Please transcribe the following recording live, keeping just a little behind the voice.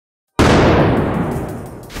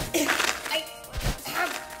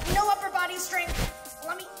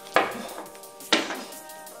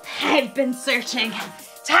I've been searching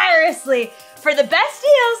tirelessly for the best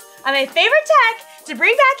deals on my favorite tech to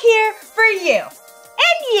bring back here for you.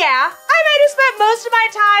 And yeah, I might have spent most of my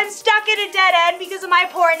time stuck in a dead end because of my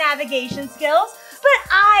poor navigation skills, but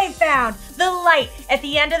I found the light at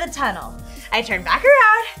the end of the tunnel. I turned back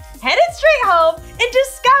around, headed straight home, and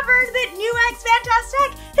discovered that Newegg's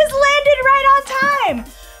Fantastech has landed right on time.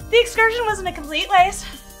 The excursion wasn't a complete waste.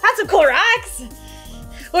 Had some cool rocks.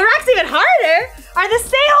 What rocks even harder are the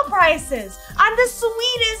sale prices on the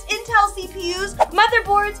sweetest Intel CPUs,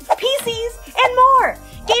 motherboards, PCs, and more.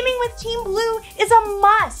 Gaming with Team Blue is a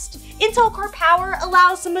must. Intel Core Power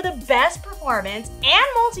allows some of the best performance and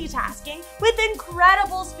multitasking with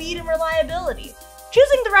incredible speed and reliability.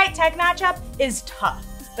 Choosing the right tech matchup is tough,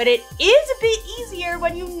 but it is a bit easier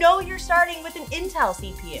when you know you're starting with an Intel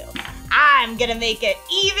CPU. I'm gonna make it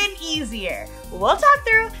even easier. We'll talk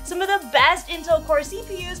through some of the best Intel Core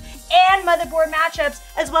CPUs and motherboard matchups,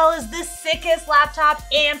 as well as the sickest laptop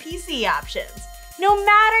and PC options. No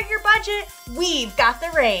matter your budget, we've got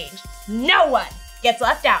the range. No one gets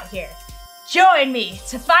left out here. Join me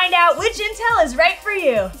to find out which Intel is right for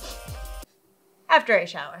you. After I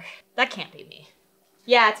shower. That can't be me.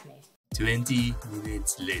 Yeah, it's me. 20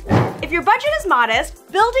 minutes later. If your budget is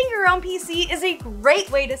modest, building your own PC is a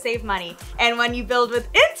great way to save money. And when you build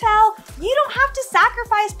with Intel, you don't have to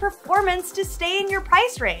sacrifice performance to stay in your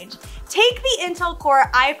price range. Take the Intel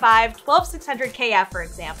Core i5-12600KF for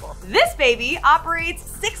example. This baby operates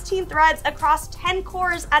 16 threads across 10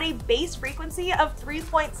 cores at a base frequency of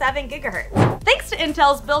 3.7 gigahertz. Thanks to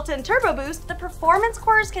Intel's built-in turbo boost, the performance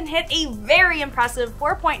cores can hit a very impressive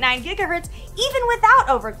 4.9 gigahertz even without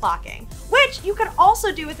overclocking, which you could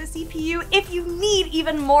also do with the CPU if you need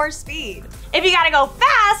even more speed. If you gotta go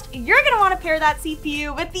fast, you're gonna wanna pair that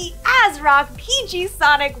CPU with the ASRock PG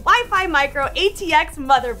Sonic Wi-Fi Micro ATX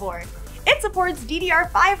motherboard. It supports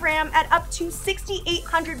DDR5 RAM at up to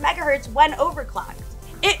 6800 megahertz when overclocked.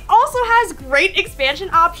 It also has great expansion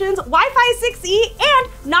options, Wi-Fi 6E, and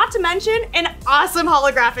not to mention an awesome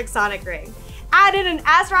holographic sonic ring. Add in an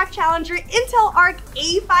ASRock Challenger Intel Arc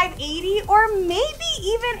A580 or maybe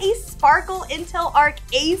even a Sparkle Intel Arc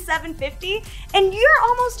A750 and you're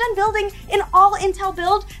almost done building an all Intel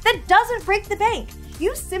build that doesn't break the bank.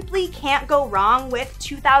 You simply can't go wrong with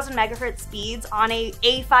 2000 megahertz speeds on a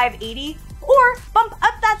A580 or bump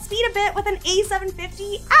up that speed a bit with an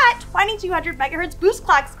A750 at 2200 megahertz boost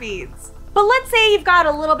clock speeds. But let's say you've got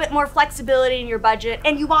a little bit more flexibility in your budget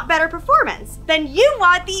and you want better performance, then you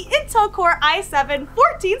want the Intel Core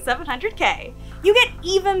i7-14700K. You get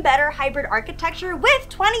even better hybrid architecture with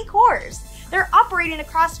 20 cores. They're operating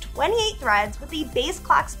across 28 threads with a base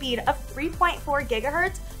clock speed of 3.4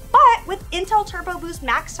 gigahertz, but with Intel Turbo Boost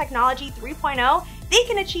Max Technology 3.0, they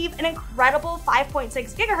can achieve an incredible 5.6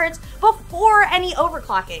 gigahertz before any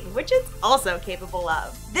overclocking, which it's also capable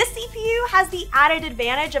of. This CPU has the added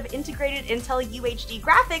advantage of integrated Intel UHD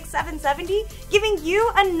graphics 770, giving you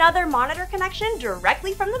another monitor connection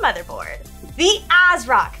directly from the motherboard. The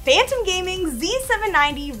ASRock Phantom Gaming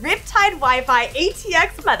Z790 Riptide Wi-Fi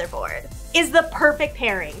ATX motherboard is the perfect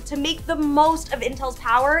pairing to make the most of Intel's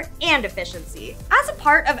power and efficiency. As a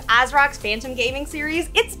part of ASRock's Phantom Gaming series,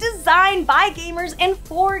 it's designed by gamers and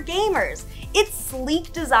for gamers. Its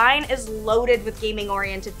sleek design is loaded with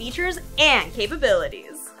gaming-oriented features and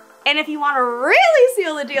capabilities. And if you want to really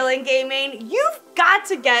seal the deal in gaming, you've got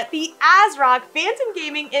to get the ASRock Phantom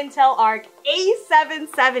Gaming Intel Arc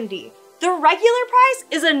A770. The regular price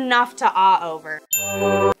is enough to awe over.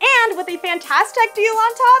 And with a Fantastech deal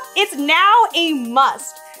on top, it's now a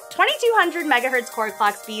must. 2200 megahertz core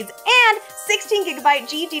clock speeds and 16 gigabyte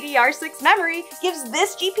GDDR6 memory gives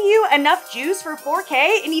this GPU enough juice for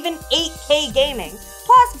 4K and even 8K gaming.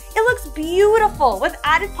 Plus, it looks beautiful with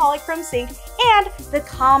added polychrome sync and the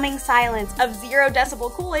calming silence of 0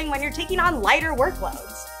 decibel cooling when you're taking on lighter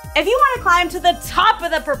workloads. If you want to climb to the top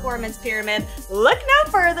of the performance pyramid, look no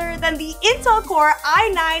further than the Intel Core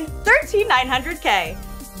i9-13900K.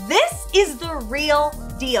 This is the real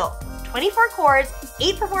deal. 24 cores,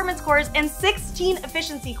 8 performance cores, and 16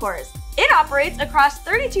 efficiency cores. It operates across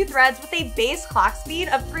 32 threads with a base clock speed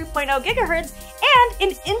of 3.0 gigahertz and an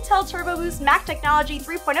Intel Turbo Boost Max Technology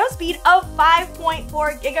 3.0 speed of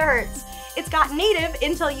 5.4 gigahertz. It's got native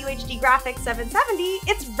Intel UHD graphics 770,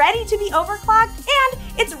 it's ready to be overclocked, and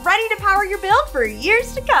it's ready to power your build for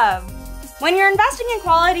years to come. When you're investing in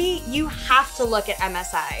quality, you have to look at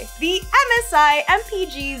MSI. The MSI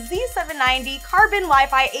MPG Z790 Carbon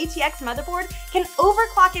Wi-Fi ATX motherboard can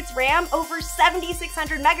overclock its RAM over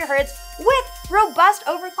 7600 megahertz with robust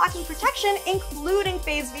overclocking protection, including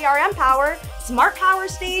phase VRM power, smart power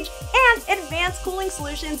stage, and advanced cooling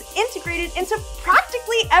solutions integrated into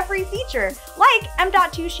practically every feature, like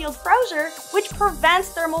M.2 Shield Frozer, which prevents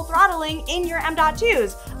thermal throttling in your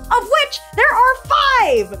M.2s, of which there are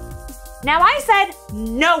 5! Now I said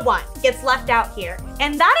no one gets left out here,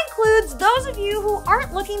 and that includes those of you who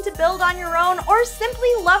aren't looking to build on your own or simply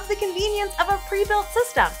love the convenience of a pre-built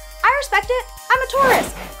system. I respect it, I'm a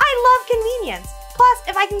tourist, I love convenience. Plus,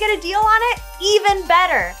 if I can get a deal on it, even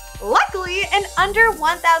better. Luckily, an under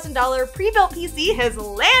 $1,000 pre-built PC has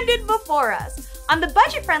landed before us. On the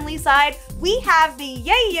budget-friendly side, we have the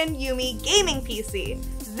HERE and Yumi gaming PC.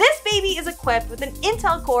 This baby is equipped with an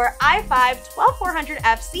Intel Core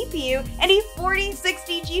i5-12400F CPU and a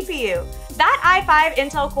 4060 GPU. That i5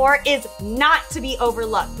 Intel Core is not to be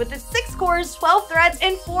overlooked with its 6 cores, 12 threads,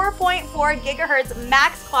 and 4.4 GHz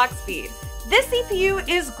max clock speed. This CPU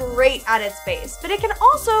is great at its base, but it can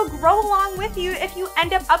also grow along with you if you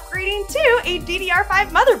end up upgrading to a DDR5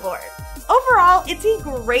 motherboard. Overall, it's a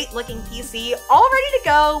great looking PC, all ready to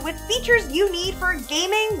go with features you need for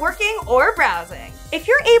gaming, working, or browsing. If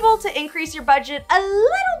you're able to increase your budget a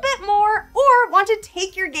little bit more or want to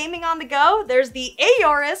take your gaming on the go, there's the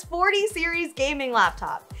Aorus 40 series gaming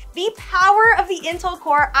laptop. The power of the Intel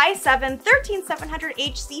Core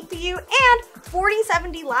i7-13700H CPU and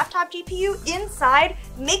 4070 laptop GPU inside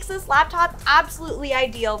makes this laptop absolutely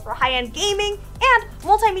ideal for high-end gaming and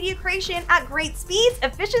multimedia creation at great speeds,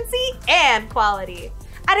 efficiency, and quality.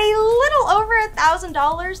 At a little over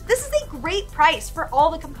 $1,000, this is a great price for all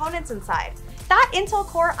the components inside. That Intel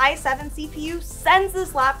Core i7 CPU sends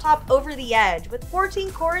this laptop over the edge with 14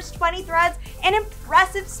 cores, 20 threads, and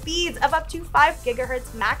impressive speeds of up to 5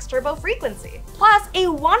 GHz max turbo frequency. Plus a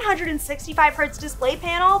 165Hz display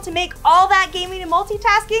panel to make all that gaming and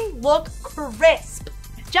multitasking look crisp.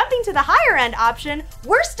 Jumping to the higher end option,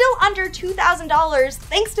 we're still under $2,000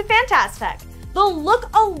 thanks to Fantastech. The look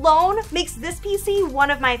alone makes this PC one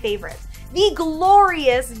of my favorites, the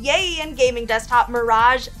glorious HERE and gaming desktop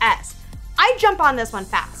Mirage S. I jump on this one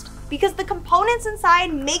fast because the components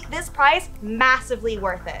inside make this price massively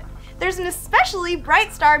worth it. There's an especially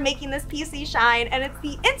bright star making this PC shine, and it's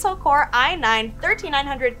the Intel Core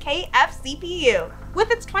i9-13900KF CPU. With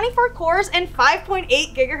its 24 cores and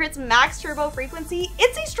 5.8 GHz max turbo frequency,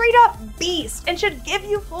 it's a straight up beast and should give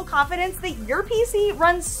you full confidence that your PC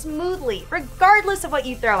runs smoothly regardless of what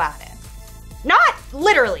you throw at it. Not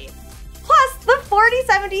literally. Plus, the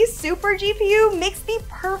 4070 Super GPU makes the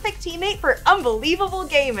perfect teammate for unbelievable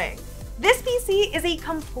gaming. This PC is a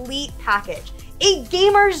complete package, a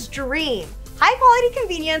gamer's dream. High quality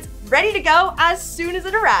convenience, ready to go as soon as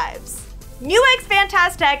it arrives. Newegg's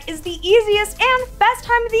Fantastech is the easiest and best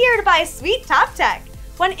time of the year to buy sweet top tech.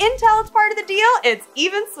 When Intel is part of the deal, it's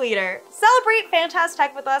even sweeter. Celebrate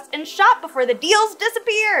Fantastech with us and shop before the deals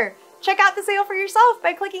disappear. Check out the sale for yourself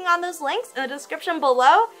by clicking on those links in the description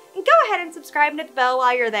below, and go ahead and subscribe and hit the bell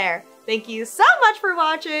while you're there. Thank you so much for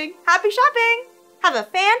watching. Happy shopping! Have a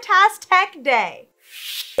Fantastech day!